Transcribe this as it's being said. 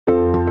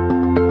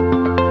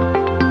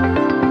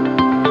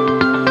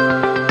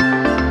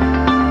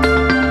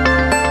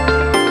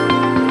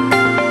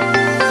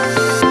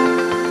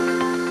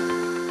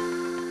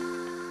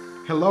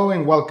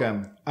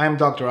welcome. I'm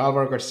Dr.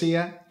 Alvaro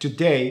Garcia.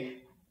 Today,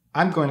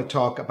 I'm going to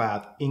talk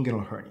about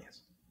inguinal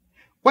hernias.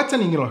 What's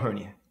an inguinal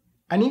hernia?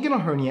 An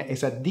inguinal hernia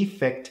is a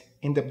defect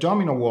in the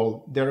abdominal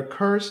wall that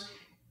occurs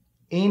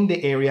in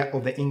the area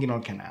of the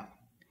inguinal canal.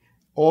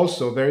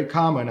 Also, very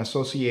common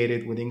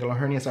associated with inguinal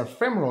hernias are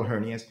femoral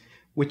hernias,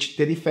 which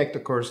the defect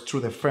occurs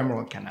through the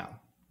femoral canal.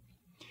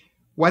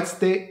 What's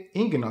the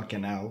inguinal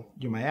canal,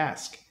 you might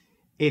ask?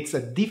 It's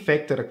a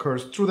defect that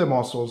occurs through the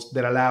muscles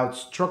that allow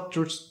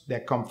structures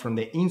that come from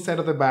the inside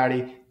of the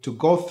body to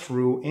go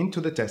through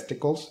into the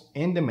testicles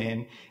in the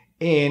man,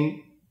 and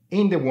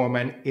in the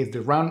woman is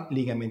the round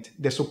ligament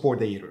that support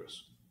the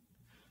uterus.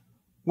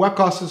 What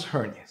causes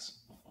hernias?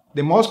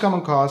 The most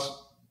common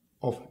cause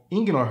of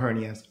inguinal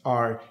hernias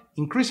are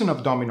increasing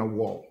abdominal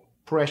wall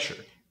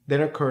pressure that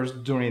occurs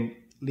during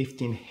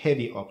lifting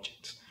heavy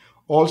objects.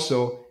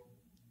 Also,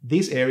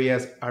 these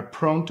areas are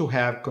prone to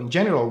have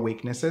congenital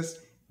weaknesses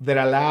that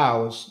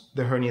allows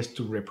the hernias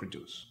to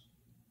reproduce.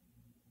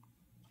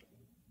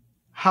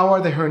 How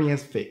are the hernias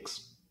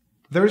fixed?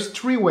 There's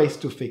three ways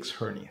to fix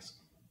hernias: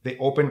 the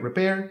open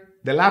repair,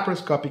 the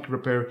laparoscopic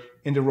repair,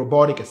 and the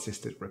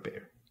robotic-assisted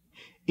repair.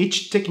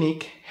 Each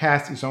technique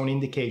has its own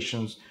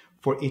indications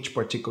for each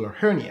particular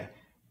hernia,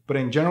 but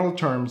in general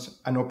terms,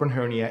 an open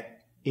hernia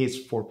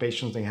is for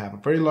patients that have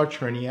a very large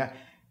hernia,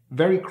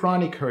 very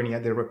chronic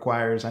hernia that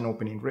requires an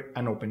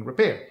open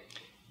repair.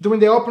 During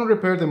the open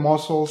repair, the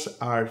muscles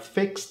are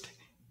fixed,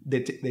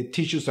 the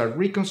tissues are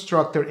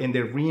reconstructed, and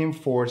they're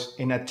reinforced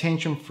in a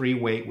tension-free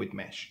way with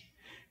mesh.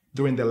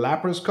 During the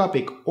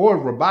laparoscopic or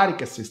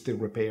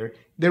robotic-assisted repair,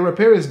 the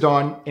repair is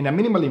done in a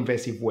minimally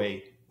invasive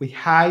way with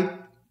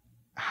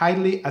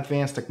highly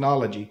advanced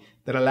technology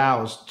that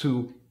allows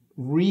to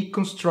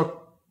reconstruct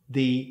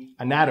the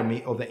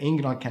anatomy of the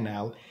inguinal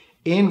canal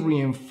and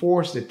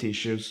reinforce the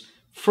tissues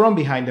from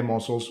behind the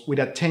muscles with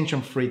a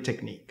tension-free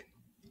technique.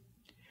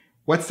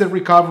 What's the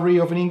recovery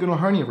of an inguinal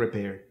hernia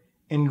repair?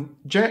 In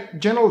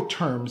general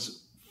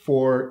terms,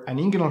 for an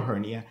inguinal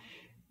hernia,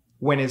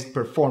 when it's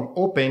performed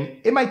open,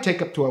 it might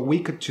take up to a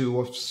week or two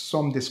of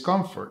some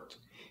discomfort.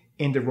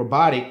 In the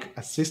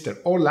robotic-assisted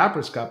or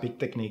laparoscopic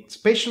techniques,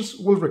 patients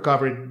will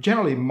recover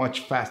generally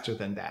much faster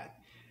than that.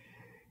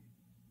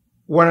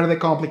 What are the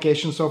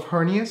complications of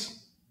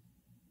hernias?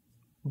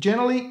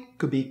 Generally,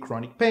 could be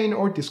chronic pain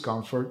or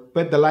discomfort,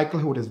 but the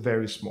likelihood is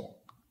very small.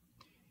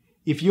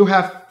 If you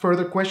have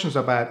further questions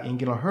about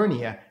inguinal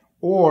hernia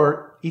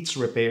or its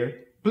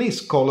repair, please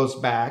call us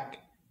back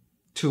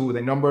to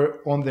the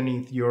number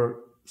underneath your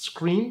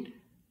screen,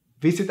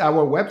 visit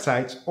our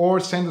websites,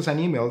 or send us an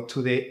email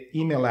to the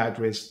email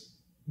address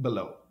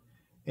below.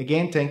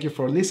 Again, thank you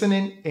for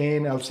listening,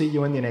 and I'll see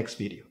you in the next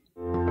video.